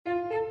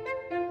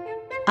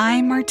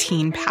I'm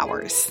Martine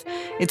Powers.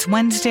 It's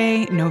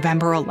Wednesday,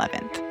 November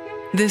 11th.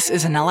 This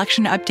is an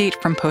election update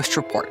from Post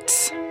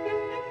Reports.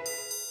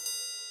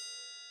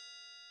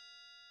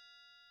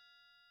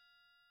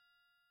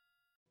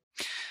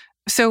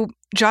 So,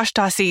 Josh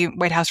Dawsey,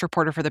 White House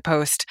reporter for The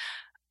Post,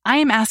 I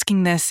am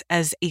asking this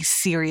as a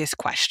serious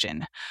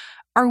question.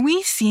 Are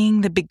we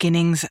seeing the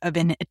beginnings of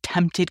an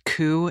attempted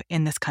coup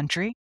in this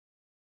country?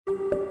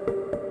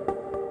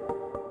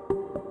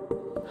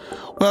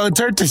 Well,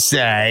 it's hard to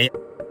say.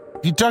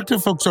 If you talk to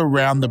folks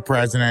around the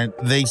president,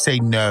 they say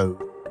no.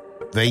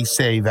 They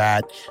say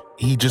that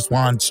he just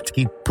wants to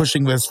keep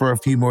pushing this for a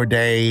few more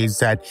days,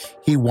 that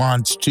he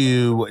wants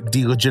to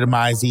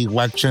delegitimize the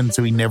election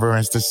so he never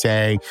has to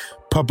say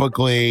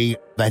publicly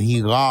that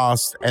he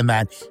lost, and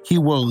that he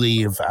will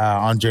leave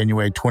on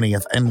January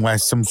 20th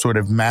unless some sort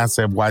of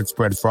massive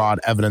widespread fraud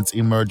evidence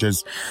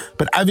emerges.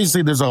 But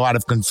obviously there's a lot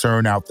of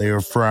concern out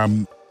there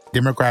from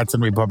Democrats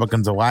and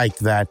Republicans alike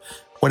that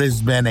what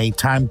has been a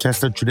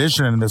time-tested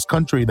tradition in this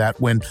country,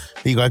 that when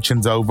the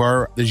election's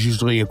over, there's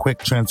usually a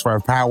quick transfer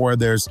of power.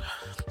 There's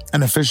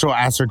an official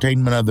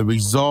ascertainment of the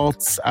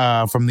results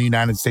from the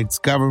United States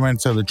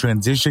government so the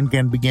transition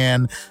can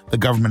begin. The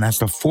government has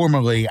to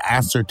formally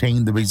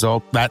ascertain the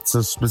result. That's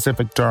a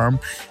specific term,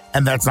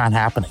 and that's not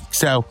happening.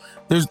 So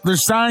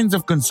there's signs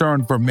of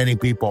concern for many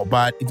people,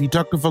 but if you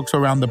talk to folks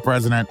around the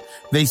president,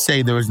 they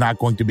say there is not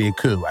going to be a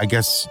coup. I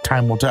guess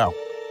time will tell.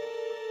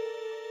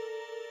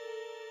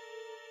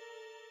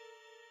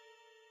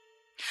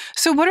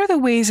 So what are the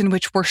ways in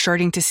which we're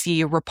starting to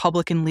see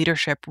Republican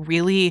leadership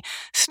really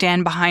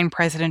stand behind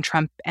President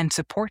Trump and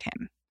support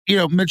him? You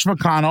know, Mitch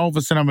McConnell,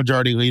 the Senate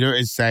Majority Leader,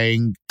 is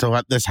saying to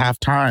let this have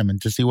time and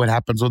to see what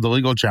happens with the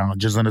legal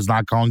challenges, and is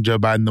not calling Joe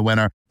Biden the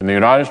winner. In the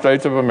United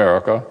States of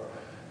America,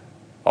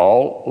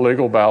 all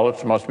legal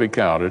ballots must be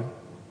counted.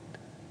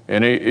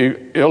 Any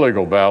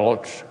illegal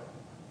ballots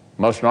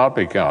must not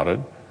be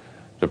counted.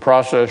 The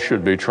process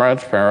should be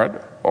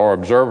transparent or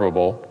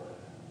observable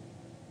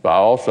by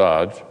all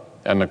sides,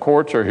 and the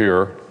courts are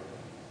here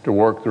to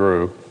work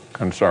through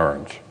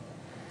concerns.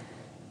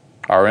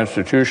 Our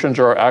institutions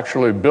are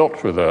actually built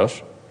for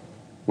this.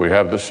 We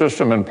have the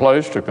system in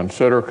place to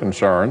consider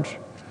concerns,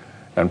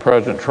 and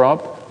President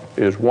Trump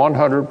is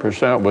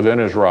 100% within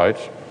his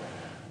rights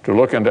to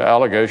look into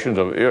allegations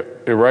of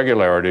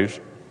irregularities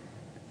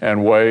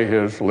and weigh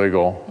his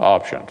legal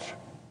options.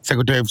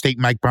 Secretary of State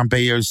Mike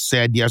Pompeo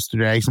said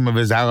yesterday, some of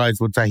his allies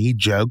would say he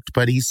joked,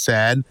 but he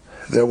said,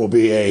 there will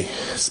be a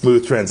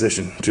smooth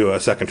transition to a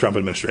second Trump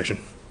administration.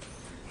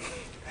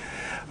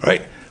 All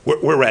right,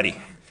 we're ready.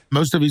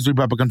 Most of these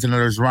Republican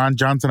senators, Ron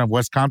Johnson of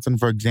Wisconsin,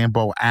 for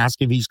example, asked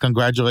if he's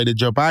congratulated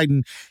Joe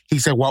Biden. He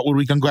said, what would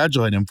we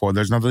congratulate him for?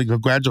 There's nothing to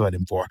congratulate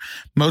him for.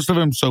 Most of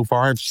them so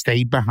far have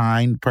stayed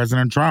behind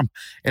President Trump,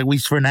 at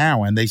least for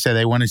now, and they say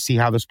they want to see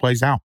how this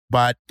plays out.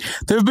 But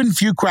there have been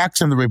few cracks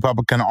in the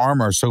Republican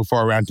armor so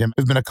far around him.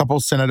 There have been a couple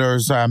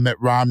senators, Mitt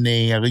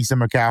Romney, Lisa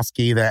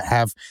Murkowski, that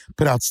have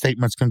put out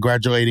statements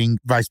congratulating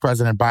Vice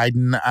President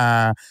Biden.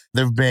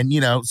 There have been,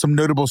 some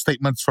notable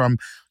statements from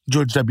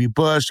George W.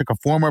 Bush, like a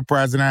former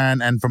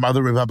president, and from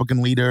other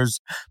Republican leaders.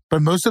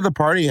 But most of the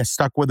party has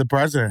stuck with the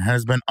president,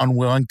 has been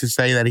unwilling to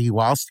say that he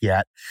lost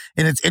yet.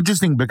 And it's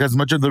interesting because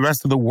much of the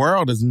rest of the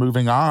world is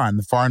moving on.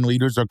 The foreign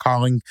leaders are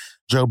calling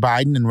Joe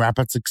Biden in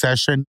rapid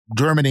succession.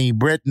 Germany,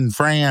 Britain,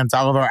 France,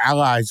 all of our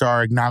allies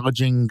are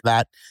acknowledging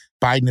that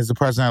Biden is the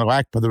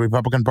president-elect, but the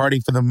Republican Party,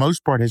 for the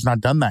most part, has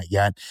not done that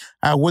yet.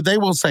 What they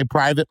will say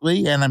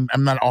privately, and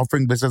I'm not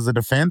offering this as a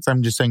defense,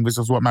 I'm just saying this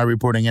is what my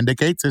reporting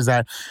indicates, is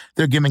that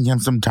they're giving him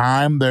some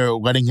time. They're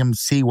letting him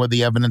see what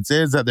the evidence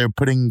is, that they're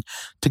putting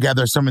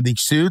together some of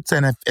these suits,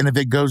 and if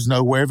it goes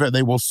nowhere, that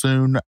they will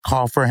soon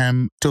call for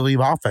him to leave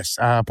office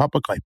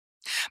publicly.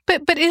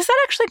 But is that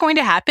actually going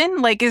to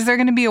happen? Like, is there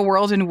going to be a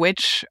world in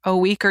which a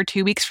week or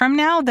 2 weeks from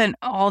now, then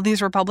all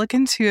these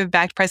Republicans who have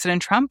backed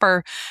President Trump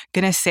are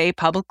going to say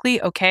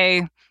publicly,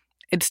 okay,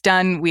 it's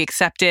done, we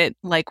accept it,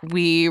 like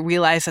we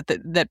realize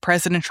that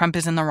President Trump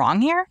is in the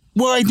wrong here?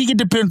 Well, I think it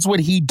depends what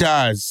he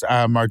does,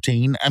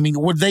 Martine. I mean,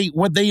 what they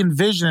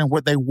envision and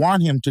what they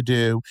want him to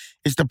do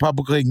is to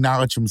publicly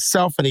acknowledge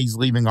himself that he's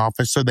leaving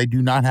office so they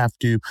do not have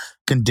to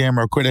condemn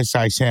or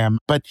criticize him.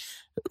 But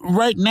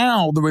right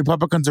now, the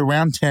Republicans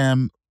around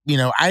him,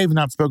 I have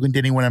not spoken to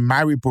anyone in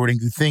my reporting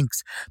who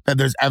thinks that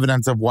there's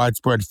evidence of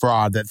widespread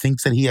fraud, that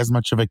thinks that he has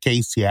much of a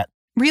case yet.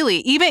 Really?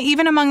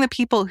 Even among the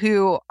people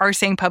who are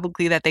saying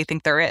publicly that they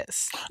think there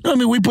is? No, I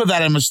mean, we put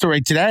that in the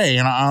story today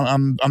and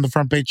on the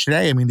front page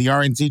today. I mean, the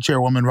RNC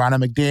chairwoman,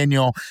 Ronna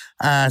McDaniel,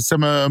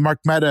 some of Mark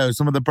Meadows,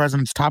 some of the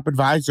president's top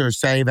advisors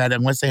say that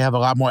unless they have a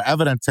lot more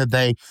evidence, that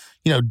they,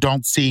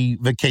 don't see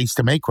the case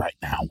to make right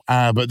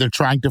now. But they're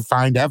trying to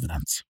find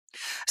evidence.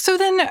 So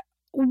then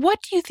what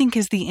do you think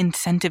is the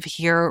incentive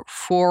here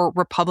for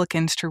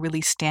Republicans to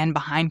really stand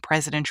behind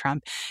President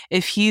Trump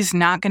if he's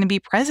not going to be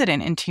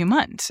president in 2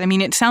 months? I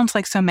mean, it sounds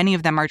like so many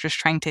of them are just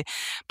trying to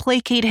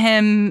placate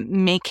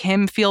him, make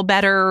him feel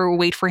better,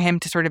 wait for him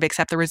to sort of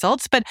accept the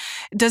results. But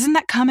doesn't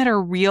that come at a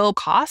real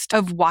cost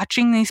of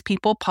watching these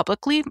people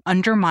publicly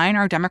undermine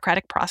our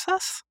democratic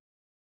process?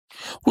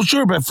 Well,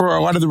 sure, but for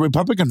a lot of the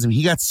Republicans, I mean,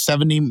 he got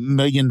 70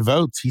 million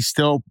votes. He's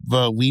still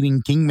the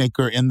leading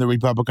kingmaker in the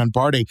Republican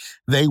Party.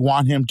 They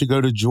want him to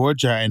go to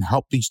Georgia and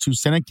help these two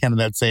Senate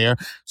candidates there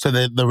so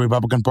that the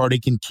Republican Party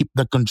can keep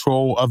the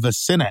control of the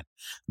Senate.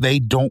 They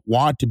don't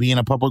want to be in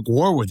a public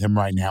war with him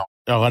right now.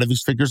 A lot of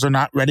these figures are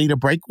not ready to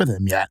break with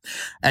him yet.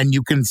 And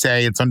you can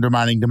say it's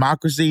undermining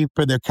democracy,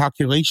 but their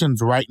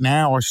calculations right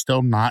now are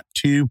still not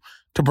to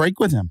break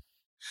with him.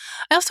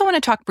 I also want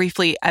to talk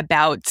briefly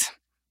about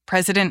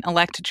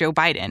President-elect Joe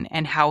Biden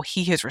and how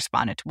he has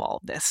responded to all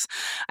of this.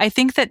 I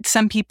think that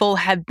some people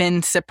have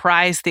been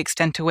surprised the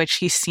extent to which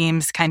he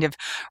seems kind of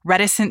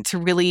reticent to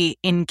really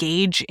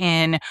engage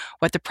in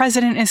what the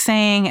president is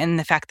saying and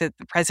the fact that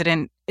the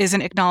president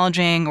isn't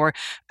acknowledging or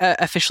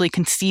officially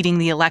conceding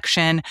the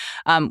election.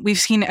 We've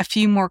seen a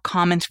few more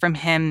comments from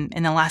him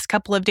in the last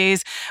couple of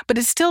days, but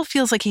it still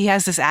feels like he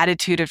has this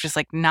attitude of just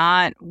like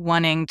not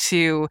wanting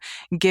to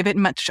give it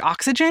much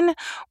oxygen.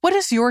 What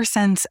is your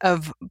sense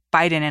of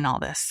Biden in all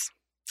this?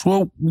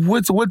 Well,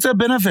 what's a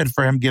benefit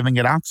for him giving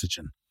it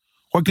oxygen?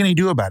 What can he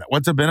do about it?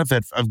 What's the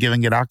benefit of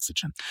giving it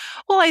oxygen?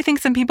 Well, I think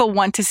some people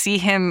want to see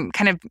him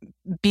kind of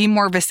be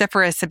more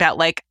vociferous about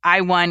like,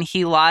 I won,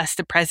 he lost.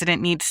 The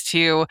president needs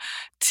to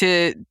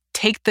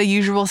take the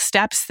usual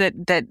steps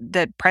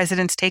that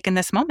presidents take in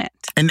this moment.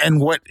 And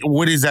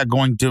what is that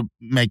going to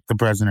make the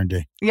president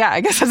do? Yeah,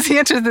 I guess that's the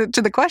answer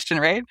to the question,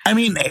 right? I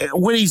mean,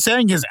 what he's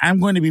saying is, I'm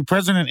going to be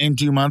president in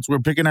 2 months. We're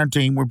picking our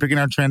team. We're picking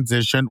our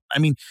transition. I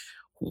mean,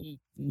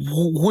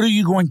 what are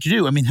you going to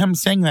do? I mean, him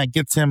saying that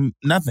gets him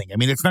nothing. I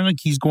mean, it's not like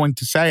he's going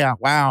to say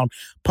out loud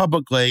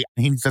publicly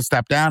he needs to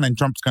step down and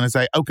Trump's going to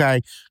say,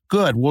 okay,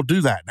 good, we'll do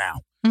that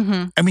now.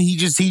 Mm-hmm. I mean,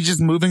 he's just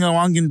moving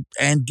along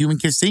and doing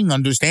his thing,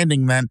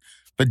 understanding that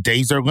the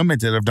days are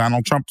limited of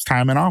Donald Trump's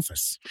time in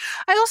office.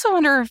 I also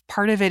wonder if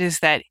part of it is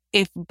that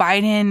if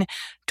Biden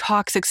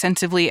talks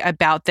extensively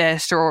about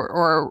this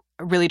or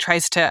really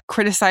tries to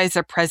criticize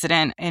the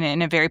president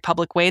in a very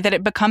public way, that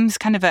it becomes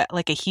kind of a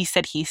he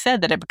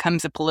said, that it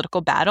becomes a political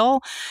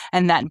battle,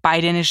 and that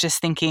Biden is just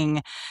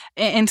thinking,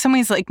 in some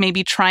ways, like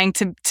maybe trying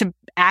to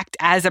act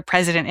as a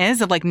president is,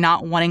 of like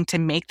not wanting to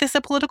make this a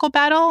political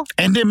battle.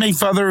 And it may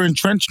further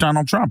entrench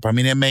Donald Trump. I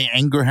mean, it may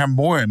anger him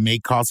more. It may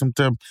cause him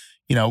to,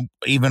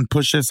 even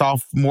push this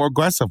off more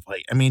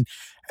aggressively. I mean,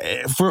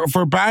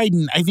 for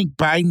Biden, I think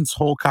Biden's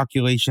whole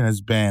calculation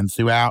has been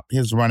throughout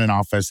his run in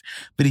office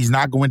that he's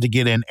not going to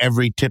get in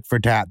every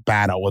tit-for-tat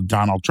battle with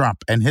Donald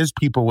Trump. And his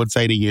people would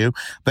say to you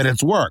that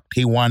it's worked.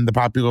 He won the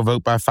popular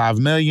vote by 5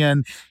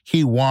 million.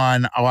 He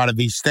won a lot of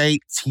these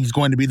states. He's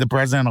going to be the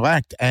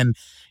president-elect. And,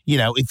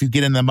 if you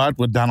get in the mud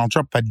with Donald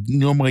Trump, that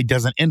normally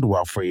doesn't end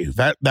well for you.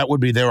 That would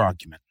be their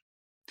argument.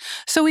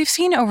 So we've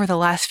seen over the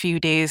last few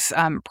days,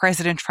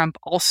 President Trump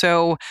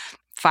also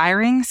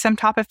firing some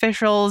top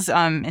officials,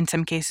 in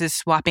some cases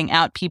swapping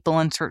out people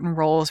in certain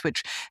roles,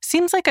 which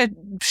seems like a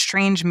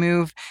strange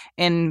move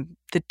in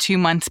the 2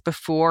 months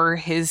before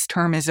his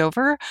term is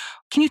over.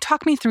 Can you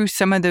talk me through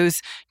some of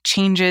those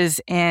changes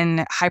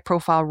in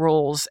high-profile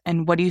roles,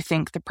 and what do you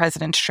think the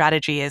president's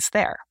strategy is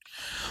there?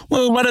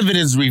 Well, a lot of it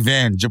is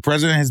revenge. The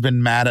president has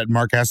been mad at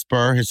Mark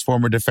Esper, his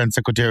former defense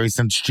secretary,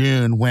 since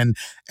June, when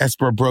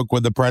Esper broke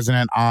with the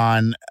president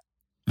on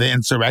the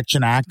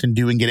Insurrection Act and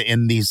doing it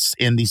in these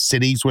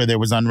cities where there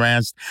was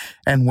unrest.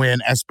 And when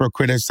Esper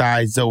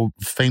criticized the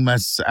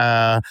famous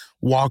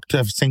walk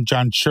to St.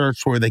 John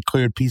Church where they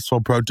cleared peaceful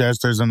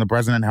protesters and the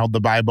president held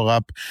the Bible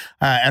up,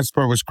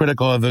 Esper was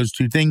critical of those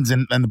two things,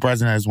 and the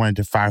president has wanted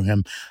to fire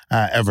him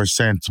ever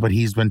since, but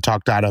he's been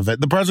talked out of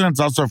it. The president's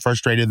also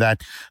frustrated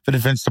that the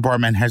Defense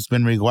Department has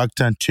been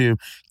reluctant to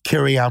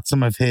carry out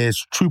some of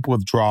his troop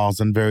withdrawals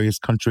in various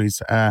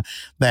countries,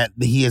 that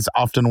he has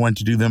often wanted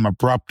to do them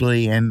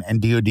abruptly, and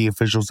DOD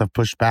officials have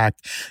pushed back.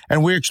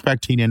 And we're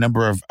expecting a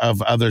number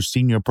of other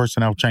senior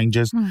personnel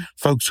changes.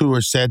 Folks who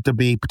are said to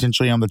be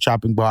potentially on the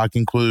chopping block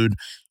include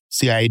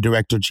CIA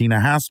Director Gina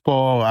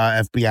Haspel,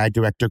 FBI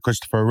Director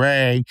Christopher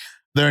Wray.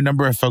 There are a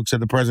number of folks that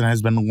the president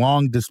has been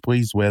long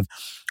displeased with,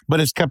 but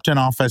is kept in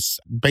office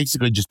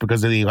basically just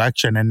because of the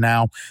election. And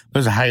now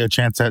there's a higher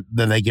chance that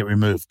they get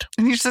removed.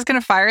 And he's just going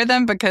to fire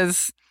them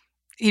because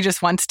he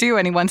just wants to,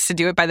 and he wants to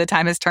do it by the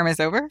time his term is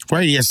over?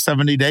 Right. He has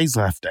 70 days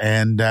left.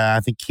 And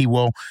I think he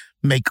will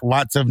make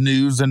lots of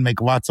news and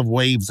make lots of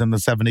waves in the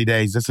 70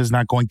 days. This is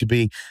not going to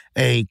be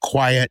a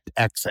quiet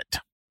exit.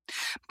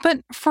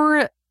 But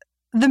for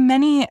the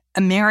many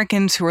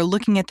Americans who are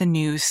looking at the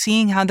news,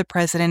 seeing how the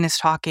president is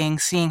talking,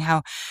 seeing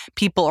how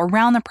people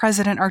around the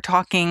president are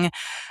talking,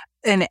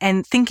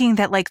 and thinking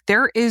that like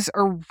there is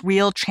a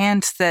real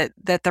chance that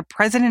the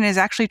president is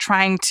actually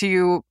trying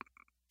to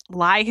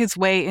lie his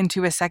way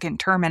into a second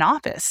term in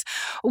office.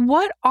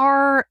 What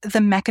are the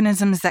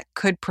mechanisms that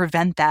could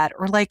prevent that?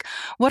 Or like,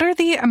 what are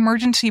the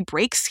emergency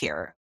brakes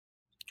here?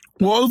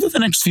 Well, over the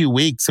next few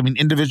weeks,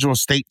 individual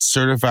states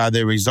certify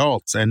their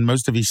results, and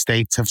most of these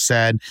states have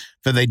said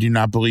that they do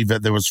not believe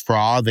that there was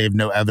fraud. They have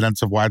no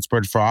evidence of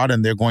widespread fraud,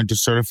 and they're going to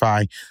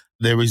certify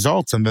their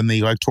results, and then the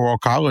Electoral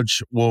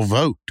College will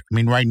vote.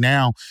 Right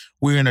now,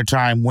 we're in a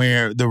time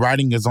where the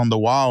writing is on the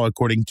wall,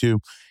 according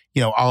to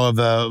all of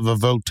the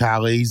vote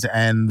tallies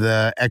and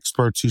the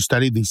experts who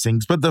study these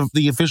things. But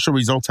the official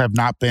results have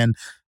not been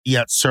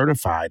yet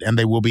certified, and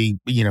they will be,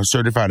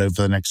 certified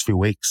over the next few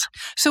weeks.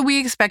 So we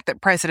expect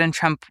that President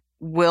Trump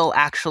will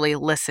actually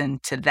listen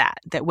to that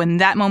when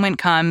that moment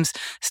comes,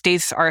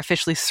 states are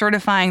officially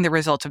certifying the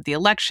results of the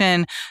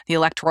election, the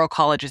Electoral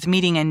College is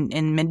meeting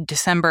in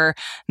mid-December,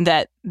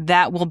 that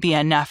will be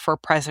enough for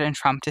President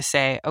Trump to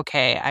say,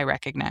 okay, I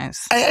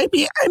recognize.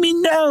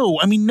 No.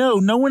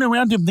 No one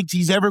around him thinks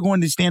he's ever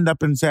going to stand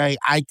up and say,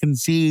 I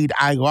concede,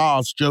 I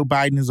lost, Joe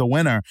Biden is a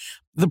winner.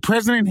 The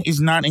president is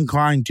not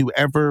inclined to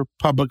ever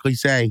publicly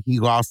say he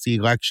lost the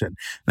election.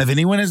 And if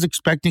anyone is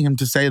expecting him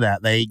to say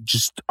that, they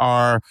just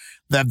are,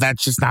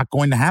 that's just not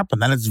going to happen.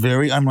 That is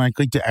very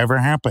unlikely to ever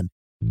happen.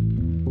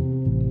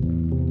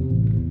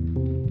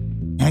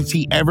 Has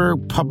he ever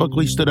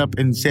publicly stood up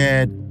and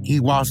said he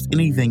lost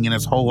anything in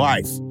his whole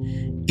life,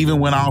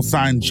 even when all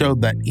signs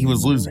showed that he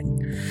was losing?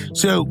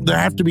 So there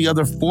have to be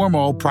other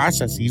formal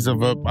processes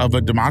of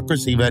a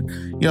democracy that,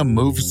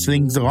 moves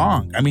things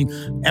along.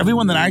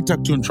 Everyone that I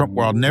talk to in Trump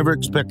world never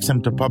expects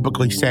him to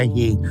publicly say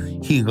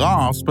he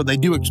lost, but they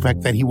do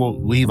expect that he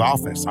will leave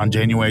office on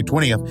January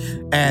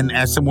 20th. And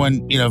as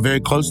someone,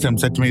 very close to him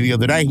said to me the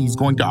other day, he's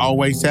going to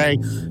always say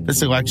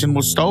this election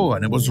was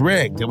stolen, it was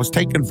rigged, it was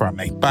taken from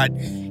me. But,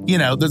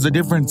 there's a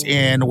difference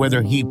in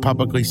whether he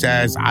publicly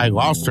says I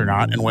lost or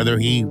not and whether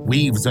he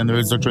leaves and there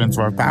is a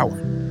transfer of power.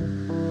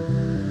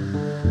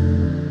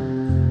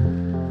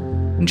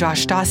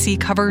 Josh Dawsey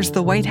covers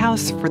the White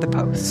House for The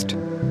Post.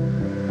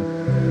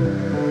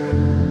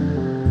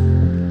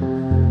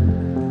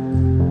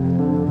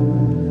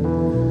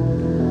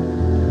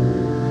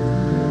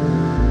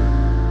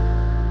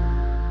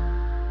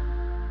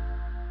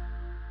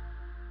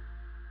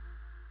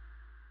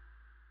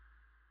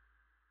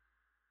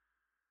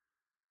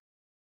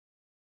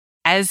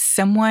 As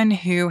someone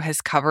who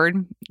has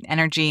covered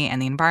energy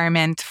and the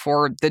environment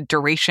for the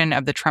duration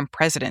of the Trump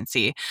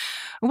presidency,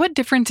 what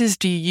differences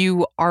do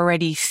you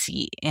already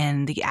see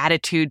in the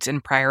attitudes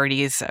and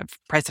priorities of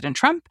President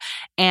Trump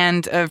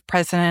and of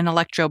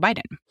President-elect Joe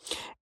Biden?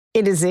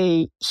 It is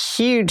a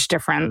huge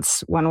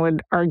difference. One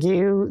would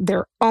argue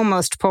they're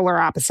almost polar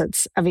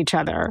opposites of each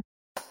other.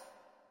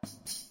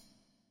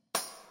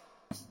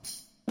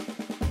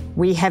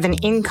 We have an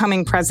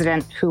incoming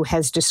president who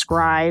has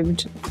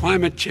described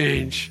climate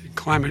change,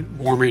 climate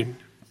warming,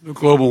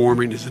 global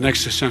warming is an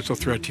existential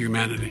threat to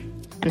humanity.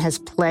 And has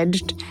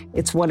pledged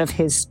it's one of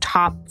his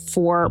top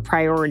 4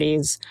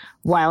 priorities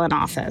while in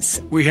office.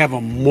 We have a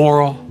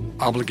moral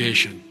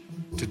obligation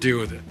to deal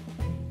with it.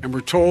 And we're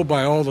told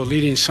by all the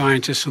leading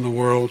scientists in the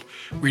world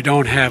we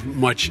don't have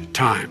much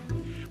time.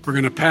 We're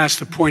going to pass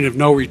the point of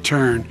no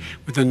return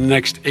within the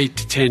next 8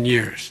 to 10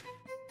 years.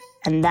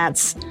 And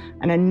that's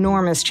an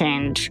enormous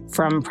change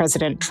from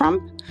President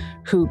Trump,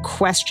 who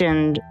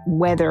questioned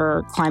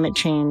whether climate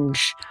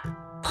change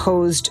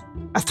posed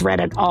a threat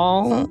at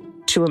all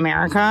to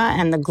America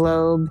and the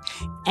globe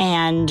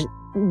and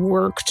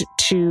worked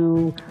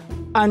to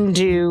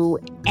undo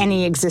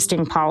any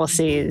existing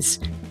policies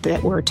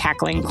that were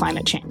tackling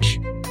climate change.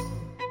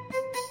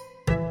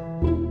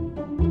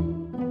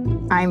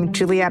 I'm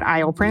Juliet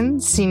Eilperin,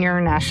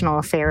 Senior National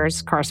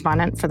Affairs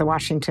Correspondent for The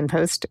Washington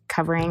Post,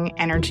 covering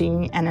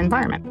energy and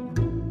environment.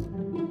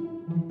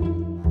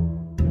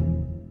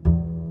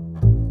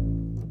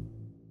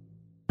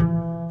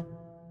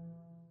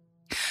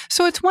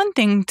 So it's one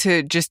thing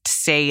to just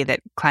say that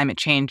climate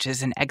change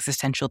is an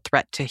existential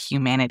threat to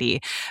humanity.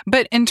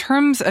 But in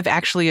terms of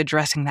actually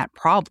addressing that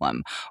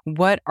problem,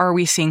 what are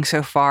we seeing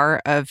so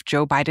far of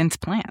Joe Biden's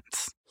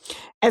plans?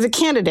 As a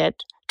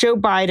candidate, Joe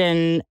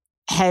Biden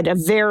had a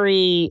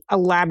very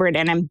elaborate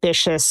and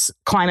ambitious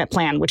climate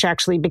plan, which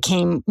actually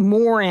became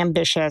more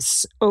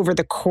ambitious over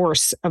the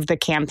course of the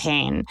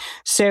campaign.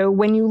 So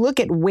when you look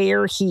at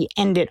where he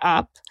ended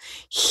up,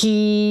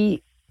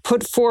 he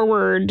put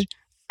forward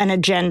an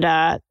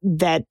agenda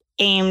that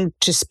aimed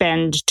to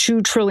spend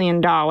 $2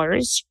 trillion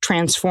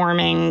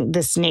transforming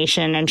this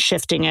nation and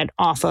shifting it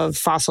off of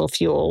fossil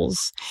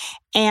fuels.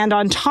 And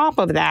on top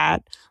of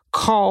that,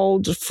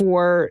 called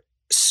for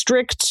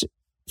strict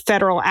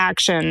federal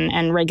action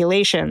and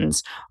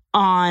regulations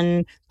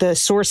on the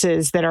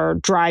sources that are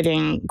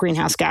driving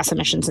greenhouse gas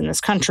emissions in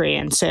this country.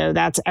 And so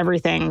that's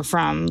everything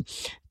from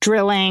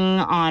drilling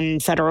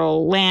on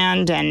federal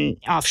land and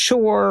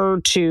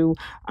offshore to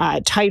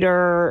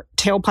tighter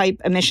tailpipe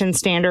emission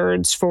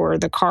standards for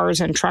the cars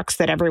and trucks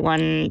that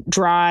everyone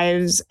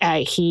drives.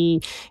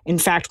 He, in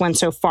fact, went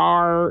so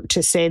far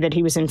to say that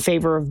he was in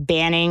favor of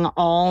banning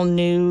all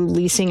new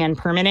leasing and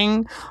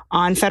permitting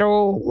on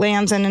federal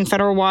lands and in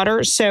federal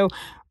waters. So,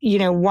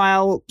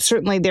 while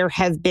certainly there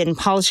have been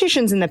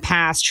politicians in the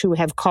past who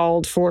have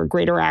called for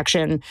greater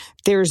action,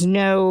 there's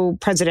no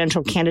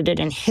presidential candidate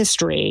in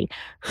history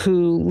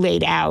who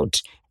laid out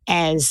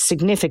as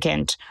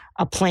significant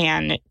a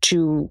plan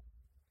to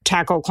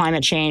tackle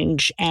climate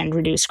change and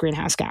reduce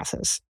greenhouse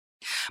gases.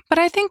 But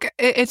I think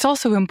it's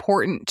also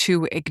important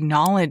to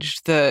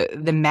acknowledge the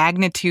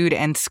magnitude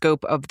and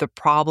scope of the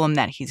problem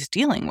that he's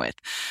dealing with,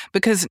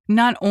 because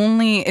not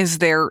only is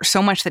there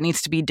so much that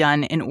needs to be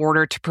done in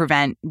order to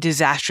prevent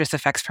disastrous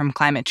effects from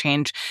climate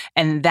change,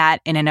 and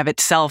that in and of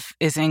itself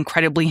is an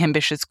incredibly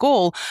ambitious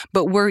goal,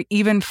 but we're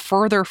even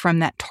further from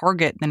that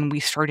target than we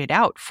started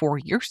out 4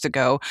 years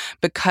ago,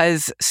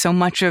 because so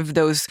much of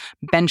those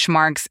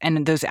benchmarks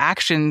and those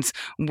actions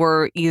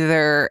were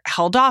either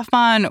held off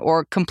on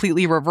or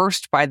completely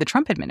reversed by the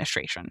Trump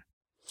administration.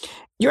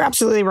 You're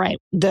absolutely right.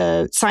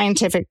 The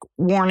scientific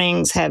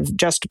warnings have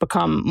just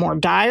become more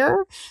dire.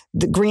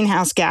 The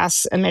greenhouse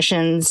gas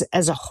emissions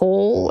as a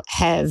whole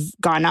have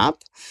gone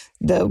up.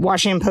 The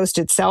Washington Post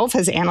itself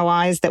has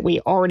analyzed that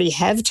we already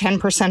have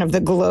 10% of the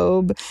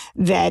globe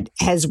that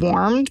has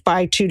warmed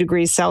by 2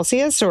 degrees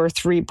Celsius or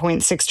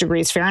 3.6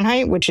 degrees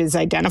Fahrenheit, which is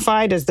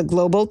identified as the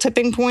global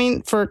tipping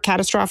point for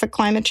catastrophic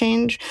climate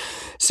change.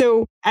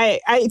 So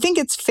I think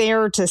it's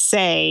fair to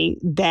say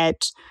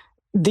that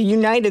the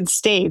United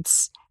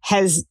States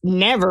has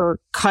never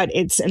cut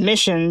its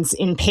emissions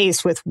in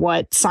pace with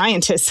what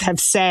scientists have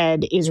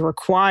said is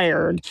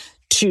required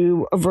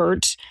to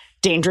avert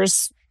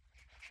dangerous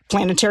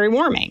planetary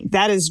warming.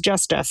 That is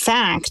just a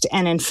fact.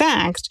 And in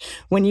fact,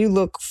 when you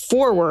look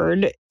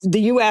forward,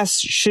 the U.S.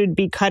 should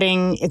be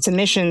cutting its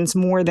emissions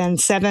more than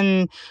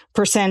 7%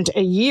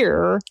 a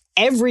year,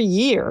 every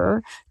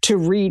year, to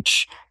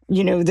reach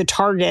the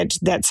target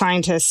that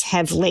scientists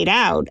have laid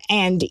out.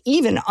 And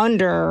even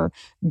under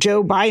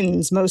Joe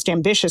Biden's most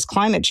ambitious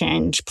climate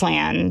change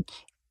plan,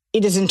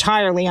 it is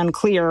entirely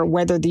unclear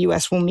whether the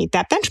U.S. will meet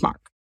that benchmark.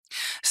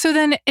 So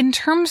then, in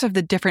terms of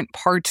the different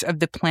parts of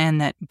the plan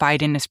that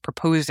Biden is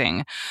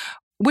proposing,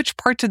 which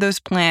parts of those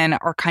plan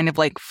are kind of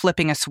like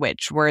flipping a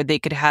switch where they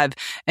could have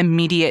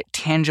immediate,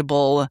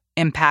 tangible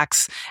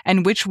impacts,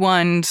 and which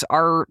ones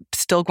are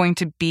still going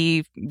to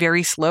be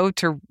very slow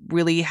to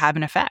really have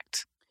an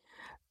effect?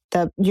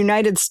 The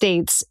United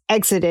States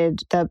exited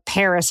the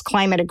Paris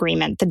Climate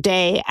Agreement the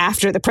day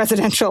after the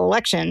presidential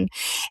election,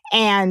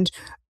 and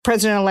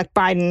President-elect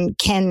Biden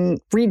can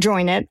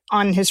rejoin it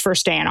on his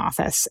first day in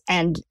office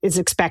and is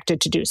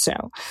expected to do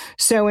so.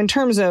 So in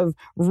terms of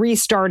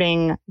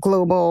restarting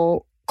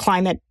global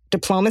climate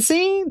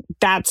diplomacy,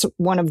 that's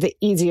one of the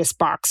easiest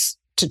boxes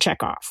to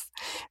check off.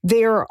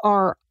 There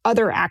are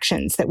other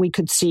actions that we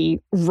could see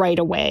right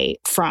away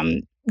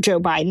from Joe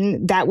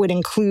Biden that would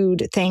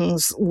include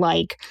things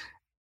like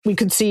we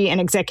could see an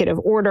executive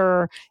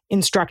order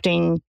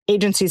instructing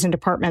agencies and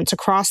departments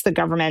across the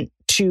government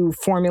to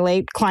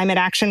formulate climate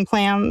action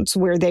plans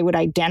where they would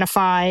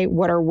identify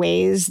what are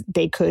ways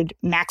they could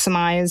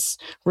maximize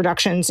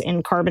reductions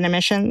in carbon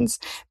emissions.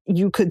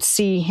 You could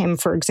see him,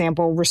 for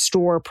example,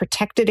 restore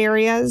protected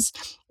areas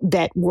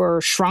that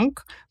were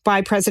shrunk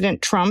by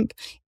President Trump.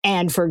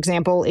 And for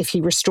example, if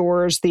he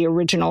restores the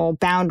original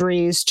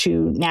boundaries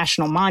to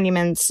national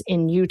monuments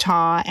in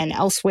Utah and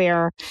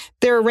elsewhere,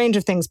 there are a range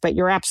of things, but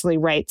you're absolutely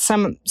right.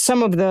 Some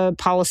of the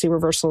policy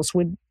reversals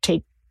would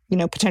take,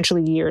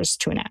 potentially years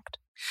to enact.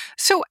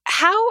 So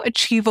how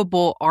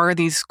achievable are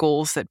these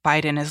goals that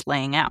Biden is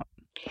laying out?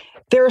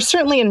 There are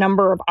certainly a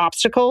number of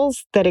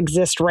obstacles that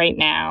exist right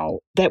now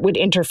that would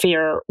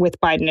interfere with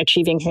Biden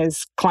achieving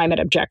his climate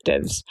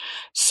objectives.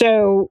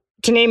 So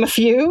to name a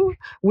few,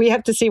 we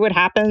have to see what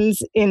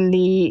happens in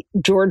the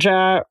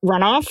Georgia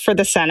runoff for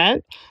the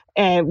Senate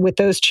with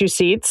those 2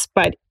 seats.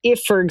 But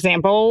if, for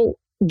example,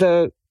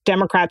 the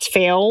Democrats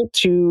fail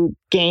to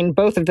gain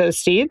both of those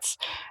seats,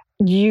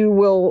 you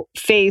will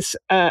face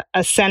a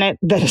Senate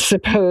that is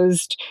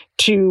opposed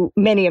to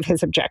many of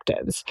his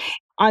objectives.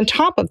 On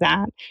top of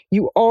that,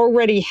 you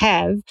already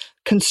have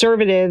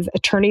conservative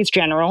attorneys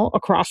general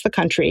across the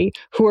country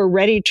who are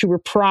ready to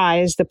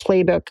reprise the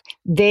playbook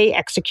they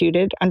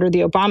executed under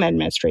the Obama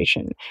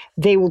administration.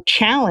 They will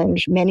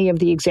challenge many of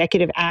the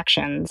executive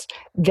actions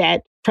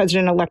that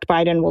President-elect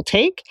Biden will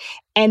take,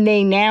 and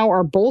they now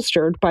are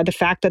bolstered by the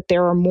fact that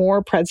there are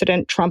more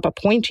President Trump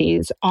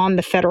appointees on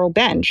the federal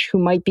bench who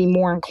might be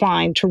more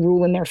inclined to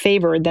rule in their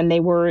favor than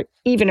they were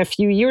even a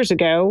few years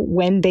ago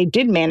when they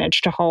did manage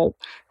to halt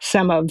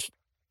some of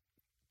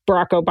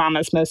Barack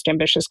Obama's most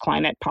ambitious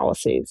climate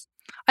policies.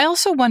 I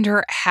also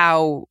wonder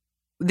how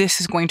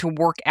this is going to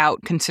work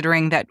out,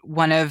 considering that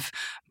one of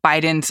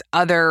Biden's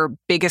other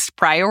biggest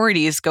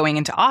priorities going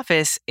into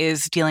office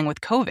is dealing with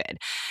COVID.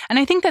 And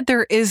I think that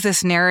there is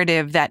this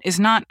narrative that is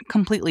not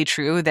completely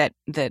true, that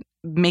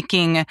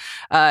making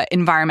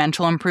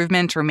environmental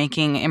improvements or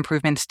making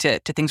improvements to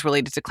things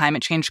related to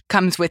climate change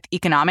comes with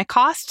economic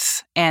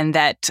costs, and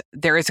that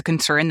there is a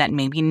concern that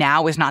maybe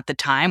now is not the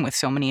time, with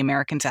so many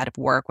Americans out of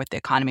work, with the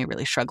economy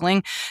really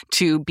struggling,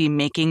 to be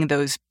making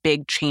those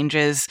big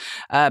changes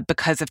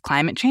because of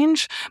climate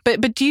change.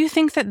 But do you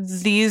think that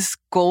these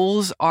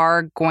goals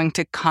are going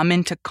to come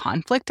into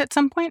conflict at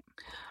some point?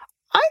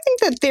 I think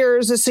that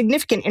there's a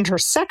significant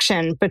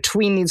intersection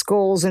between these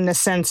goals in the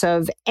sense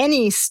of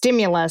any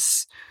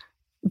stimulus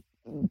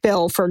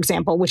bill, for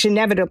example, which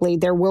inevitably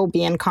there will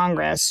be in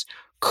Congress,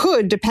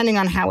 could, depending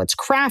on how it's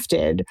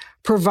crafted,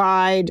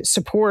 provide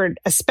support,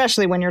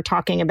 especially when you're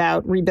talking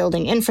about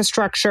rebuilding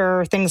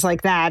infrastructure, things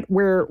like that,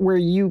 where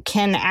you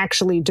can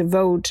actually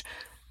devote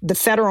the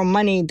federal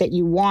money that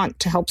you want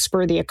to help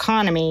spur the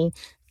economy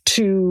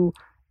to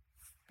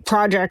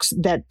projects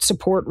that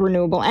support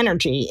renewable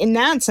energy. In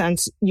that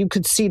sense, you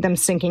could see them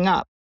syncing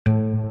up.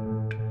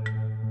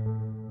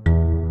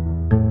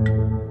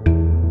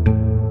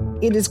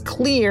 It is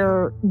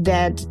clear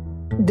that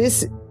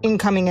this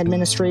incoming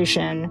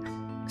administration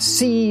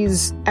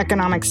sees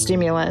economic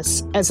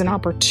stimulus as an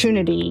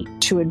opportunity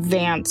to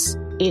advance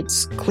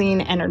its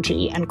clean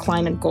energy and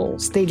climate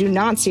goals. They do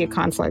not see a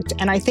conflict.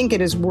 And I think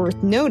it is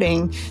worth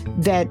noting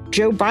that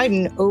Joe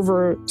Biden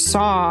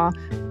oversaw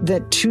the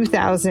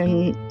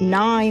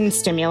 2009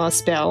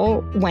 stimulus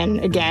bill when,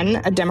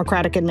 again, a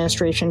Democratic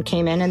administration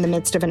came in the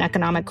midst of an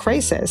economic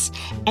crisis.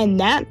 And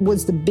that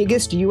was the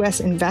biggest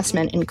U.S.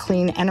 investment in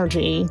clean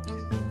energy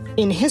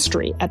in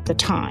history at the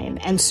time.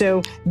 And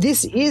so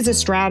this is a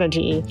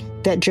strategy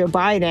that Joe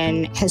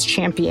Biden has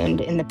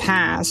championed in the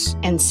past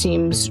and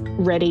seems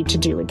ready to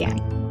do again.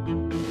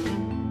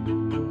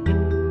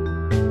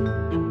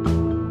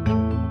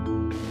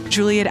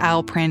 Juliet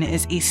Eilperin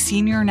is a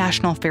senior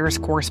national affairs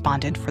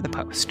correspondent for The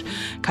Post,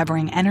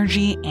 covering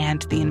energy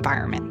and the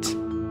environment.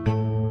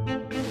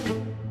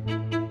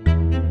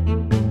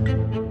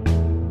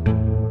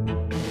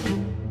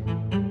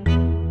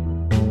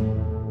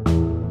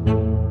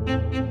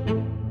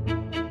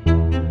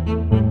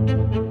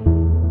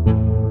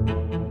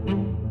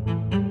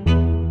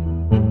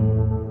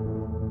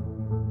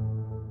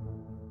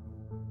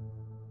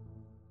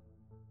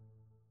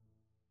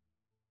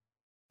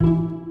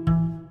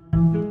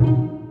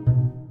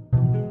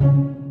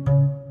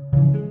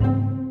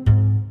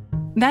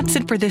 That's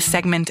it for this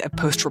segment of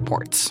Post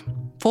Reports.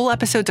 Full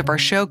episodes of our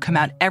show come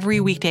out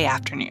every weekday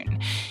afternoon.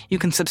 You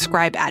can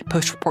subscribe at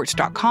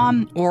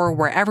postreports.com or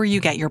wherever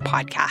you get your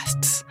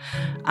podcasts.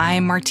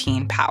 I'm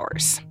Martine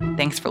Powers.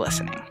 Thanks for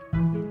listening.